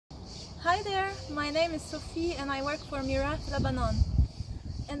Hi there, my name is Sophie and I work for Lebanon.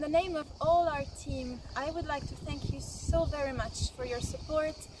 In the name of all our team, I would like to thank you so very much for your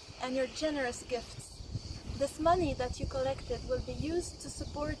support and your generous gifts. This money that you collected will be used to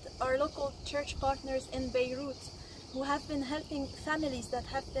support our local church partners in Beiroet, who have been helping families that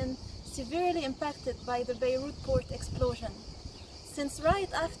have been severely impacted by the Beiroet port explosion. Since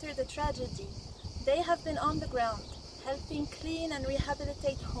right after the tragedy, they have been on the ground, helping clean and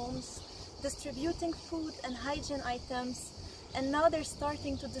rehabilitate homes, distributing food and hygiene items, and now they're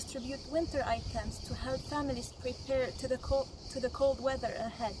starting to distribute winter items to help families prepare to the cold weather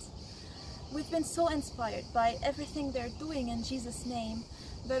ahead. We've been so inspired by everything they're doing in Jesus' name,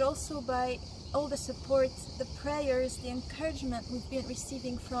 but also by all the support, the prayers, the encouragement we've been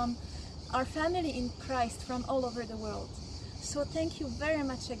receiving from our family in Christ from all over the world. So thank you very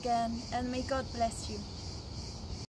much again, and may God bless you.